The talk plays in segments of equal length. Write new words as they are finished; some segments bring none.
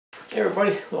Hey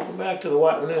everybody, welcome back to the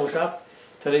Autel Nail Shop.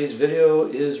 Today's video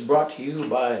is brought to you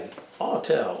by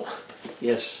Autel.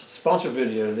 Yes, sponsored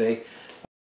video today.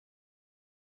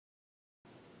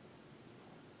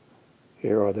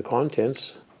 Here are the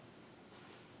contents.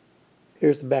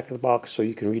 Here's the back of the box so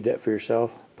you can read that for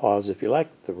yourself. Pause if you like.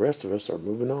 The rest of us are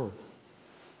moving on.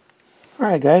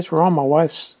 Alright guys, we're on my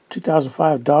wife's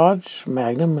 2005 Dodge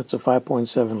Magnum. It's a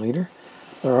 5.7 liter.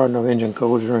 There are no engine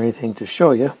codes or anything to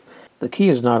show you. The key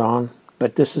is not on,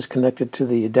 but this is connected to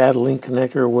the data link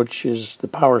connector, which is the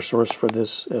power source for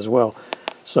this as well.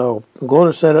 So go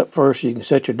to setup first. You can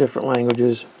set your different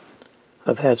languages.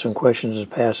 I've had some questions in the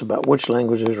past about which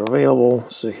languages are available,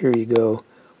 so here you go.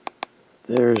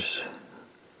 There's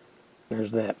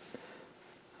that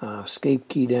escape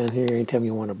key down here anytime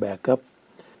you want to back up.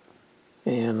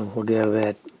 And we'll get out of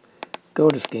that. Go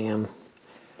to scan.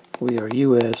 We are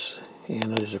US,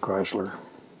 and it is a Chrysler.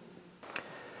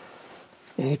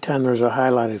 Anytime there's a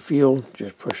highlighted field,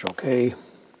 just push OK.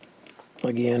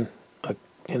 Again,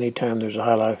 anytime there's a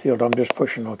highlighted field, I'm just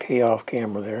pushing OK off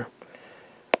camera there.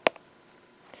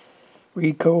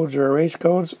 Read codes or erase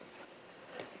codes,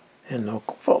 and no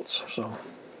faults. So,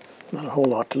 not a whole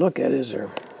lot to look at, is there?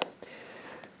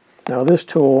 Now, this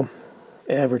tool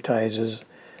advertises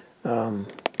that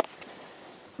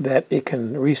it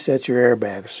can reset your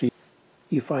airbags. So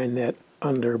you find that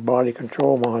under body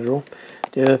control module.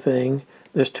 The other thing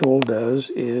this tool does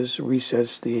is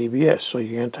resets the ABS, so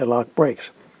your anti-lock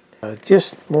brakes.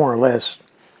 Just more or less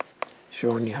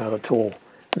showing you how the tool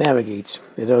navigates.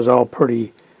 It is all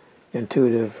pretty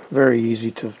intuitive, very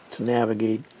easy to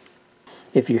navigate.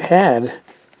 If you had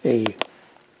a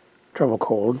trouble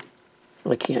code,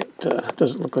 I can't,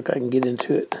 doesn't look like I can get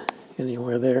into it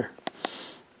anywhere there.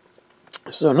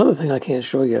 So another thing I can't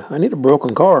show you, I need a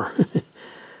broken car.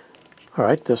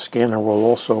 Alright, this scanner will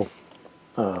also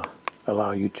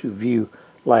allow you to view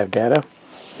live data.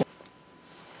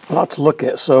 A lot to look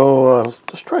at, so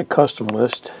let's try custom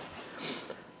list.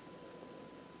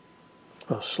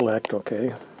 I'll select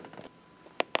OK.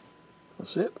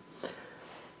 That's it.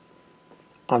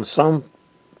 On some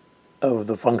of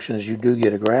the functions you do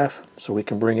get a graph, so we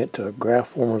can bring it to a graph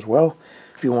form as well.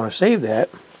 If you want to save that,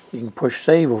 you can push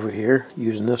save over here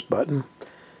using this button,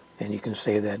 and you can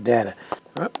save that data.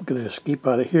 Alright, I'm going to escape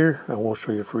out of here. I will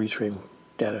show you freeze frame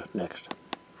data next.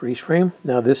 Freeze frame.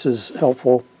 Now this is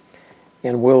helpful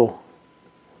and will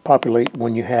populate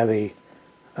when you have a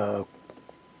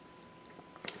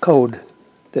code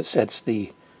that sets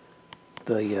the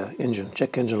engine,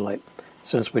 check engine light.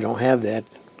 Since we don't have that,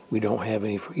 we don't have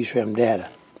any freeze frame data.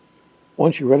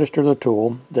 Once you register the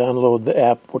tool, download the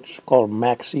app, which is called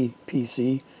Maxi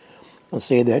PC, and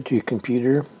save that to your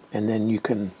computer, and then you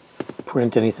can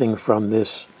print anything from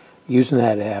this using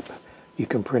that app. You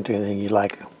can print anything you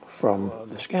like from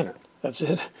the scanner. That's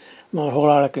it. Not a whole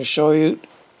lot I can show you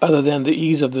other than the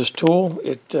ease of this tool.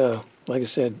 It, like I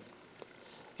said,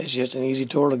 it's just an easy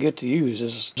tool to get to use.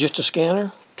 It's just a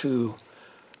scanner to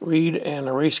read and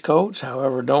erase codes.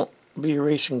 However, don't be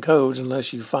erasing codes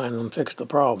unless you find them fix the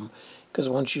problem. Because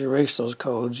once you erase those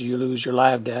codes, you lose your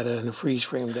live data and the freeze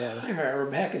frame data. All right,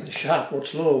 we're back in the shop where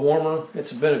it's a little warmer.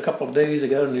 It's been a couple of days. I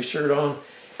got a new shirt on,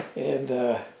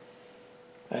 and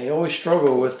I always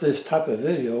struggle with this type of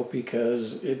video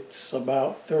because it's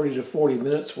about 30 to 40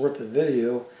 minutes worth of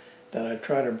video that I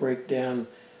try to break down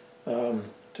to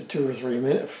 2 or 3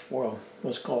 minutes. Well,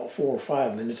 let's call it 4 or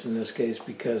 5 minutes in this case,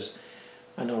 because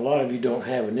I know a lot of you don't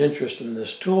have an interest in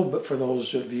this tool, but for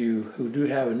those of you who do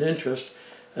have an interest,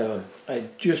 I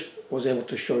just was able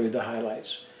to show you the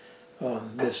highlights.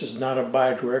 This is not a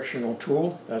bi-directional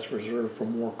tool. That's reserved for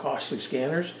more costly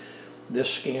scanners. This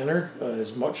scanner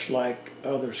is much like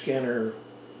other scanners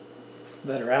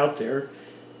that are out there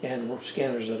and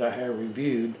scanners that I have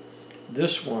reviewed.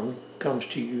 This one comes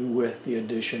to you with the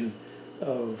addition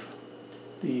of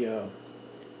the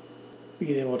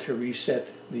being able to reset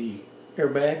the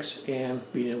airbags and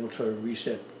being able to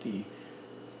reset the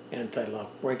anti-lock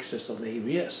brake system, the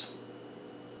ABS.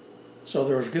 So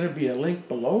there's going to be a link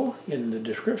below in the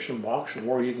description box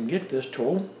where you can get this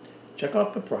tool. Check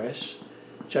out the price.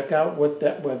 Check out what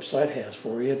that website has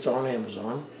for you. It's on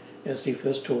Amazon. And see if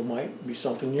this tool might be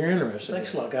something you're interested in.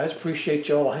 Thanks a lot, guys. Appreciate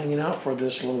you all hanging out for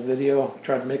this little video.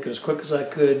 Tried to make it as quick as I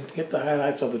could. Hit the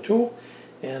highlights of the tool.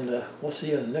 And we'll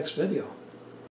see you in the next video.